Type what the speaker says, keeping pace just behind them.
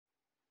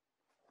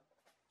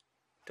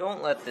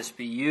Don't let this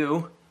be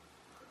you.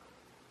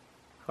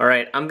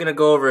 Alright, I'm gonna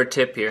go over a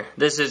tip here.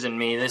 This isn't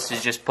me, this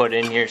is just put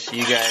in here so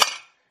you guys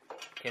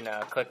can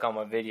click on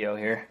my video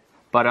here.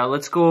 But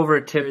let's go over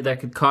a tip that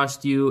could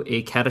cost you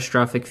a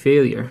catastrophic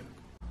failure.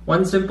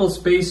 One simple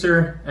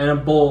spacer and a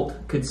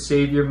bolt could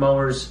save your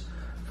mowers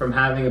from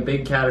having a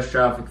big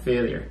catastrophic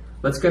failure.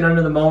 Let's get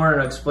under the mower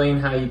and explain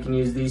how you can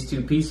use these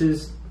two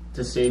pieces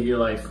to save your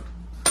life.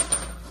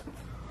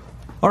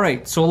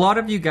 Alright, so a lot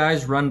of you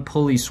guys run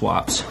pulley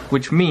swaps,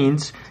 which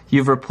means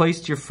you've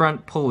replaced your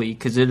front pulley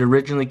because it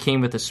originally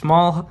came with a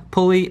small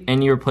pulley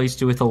and you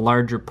replaced it with a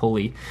larger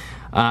pulley,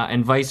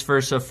 and vice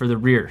versa for the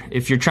rear.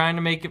 If you're trying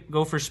to make it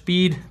go for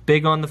speed,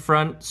 big on the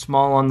front,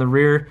 small on the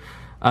rear,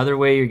 other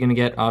way you're going to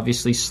get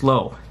obviously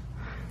slow.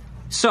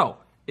 So,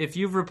 if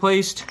you've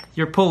replaced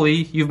your pulley,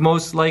 you've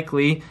most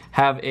likely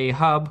have a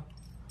hub,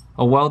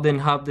 a weld-in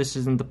hub. This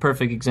isn't the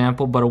perfect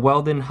example, but a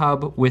weld-in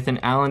hub with an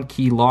Allen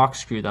key lock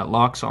screw that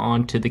locks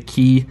onto the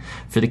key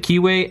for the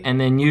keyway,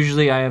 and then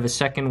usually I have a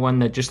second one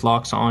that just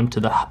locks onto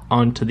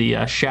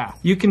the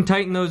shaft. You can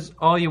tighten those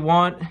all you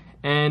want,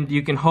 and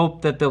you can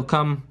hope that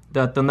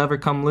they'll never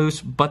come loose,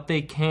 but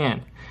they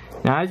can.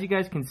 Now, as you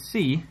guys can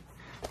see,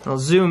 I'll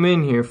zoom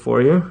in here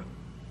for you.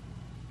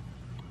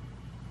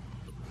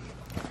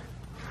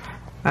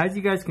 As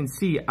you guys can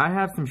see, I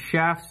have some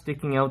shafts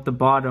sticking out the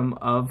bottom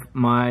of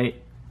my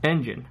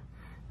engine.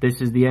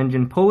 This is the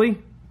engine pulley,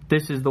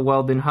 this is the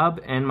weld-in hub,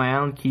 and my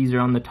Allen keys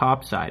are on the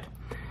top side.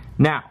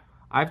 Now,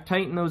 I've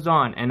tightened those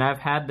on and I've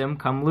had them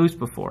come loose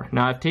before.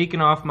 Now, I've taken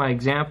off my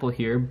example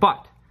here,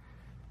 but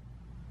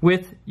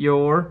with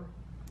your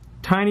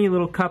tiny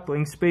little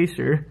coupling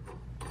spacer,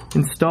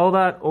 install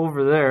that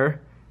over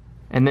there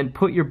and then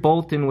put your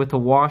bolt in with a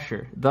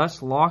washer,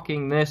 thus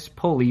locking this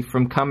pulley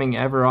from coming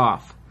ever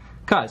off.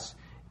 Because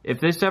if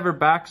this ever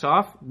backs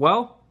off,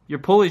 well, your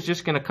pulley's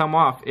just going to come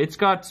off. It's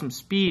got some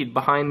speed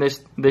behind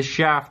this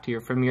shaft here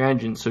from your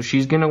engine, so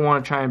she's going to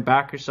want to try and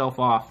back herself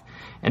off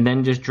and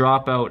then just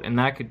drop out, and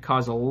that could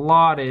cause a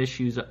lot of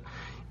issues.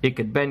 It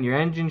could bend your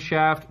engine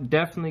shaft,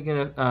 definitely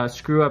going to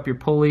screw up your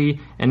pulley,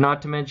 and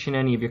not to mention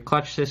any of your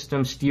clutch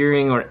system,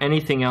 steering, or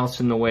anything else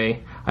in the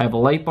way. I have a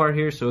light bar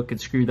here, so it could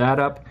screw that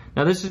up.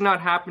 Now, this has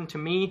not happened to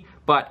me,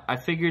 but I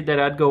figured that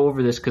I'd go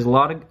over this because a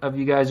lot of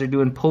you guys are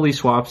doing pulley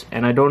swaps,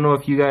 and I don't know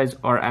if you guys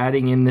are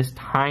adding in this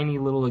tiny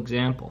little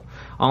example.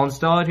 I'll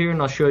install it here, and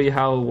I'll show you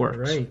how it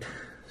works. Right.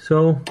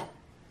 So,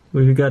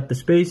 we've got the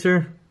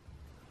spacer,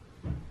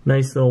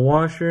 nice little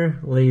washer,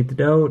 laid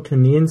it out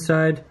in the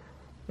inside,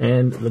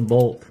 and the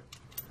bolt.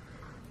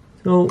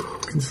 So, you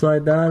can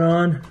slide that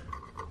on,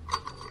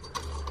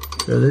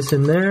 throw this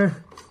in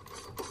there,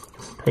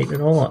 tighten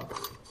it all up.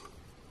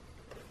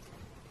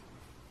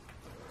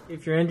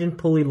 If your engine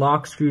pulley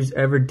lock screws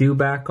ever do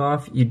back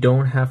off, you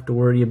don't have to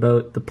worry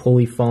about the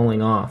pulley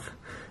falling off.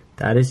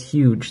 That is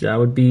huge. That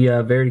would be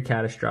very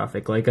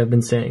catastrophic, like I've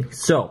been saying.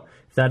 So,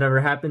 if that ever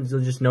happens,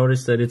 you'll just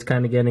notice that it's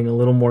kind of getting a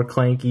little more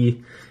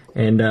clanky,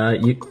 and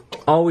you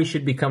always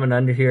should be coming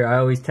under here. I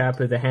always tap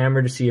with a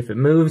hammer to see if it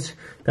moves.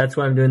 That's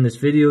why I'm doing this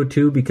video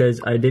too,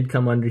 because I did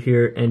come under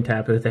here and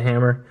tap it with a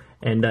hammer,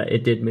 and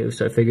it did move.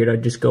 So I figured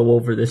I'd just go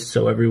over this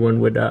so everyone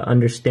would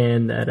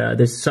understand that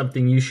this is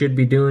something you should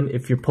be doing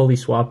if you're pulley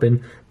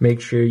swapping.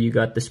 Make sure you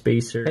got the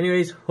spacer.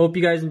 Anyways, hope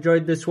you guys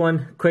enjoyed this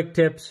one. Quick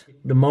tips.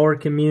 The mower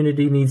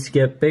community needs to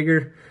get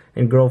bigger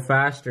and grow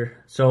faster.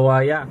 So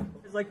yeah.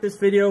 Like this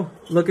video,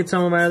 look at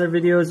some of my other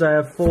videos. I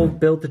have full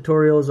build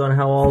tutorials on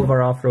how all of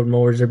our off-road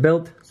mowers are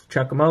built, so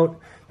check them out.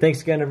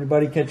 Thanks again,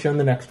 everybody. Catch you on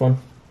the next one.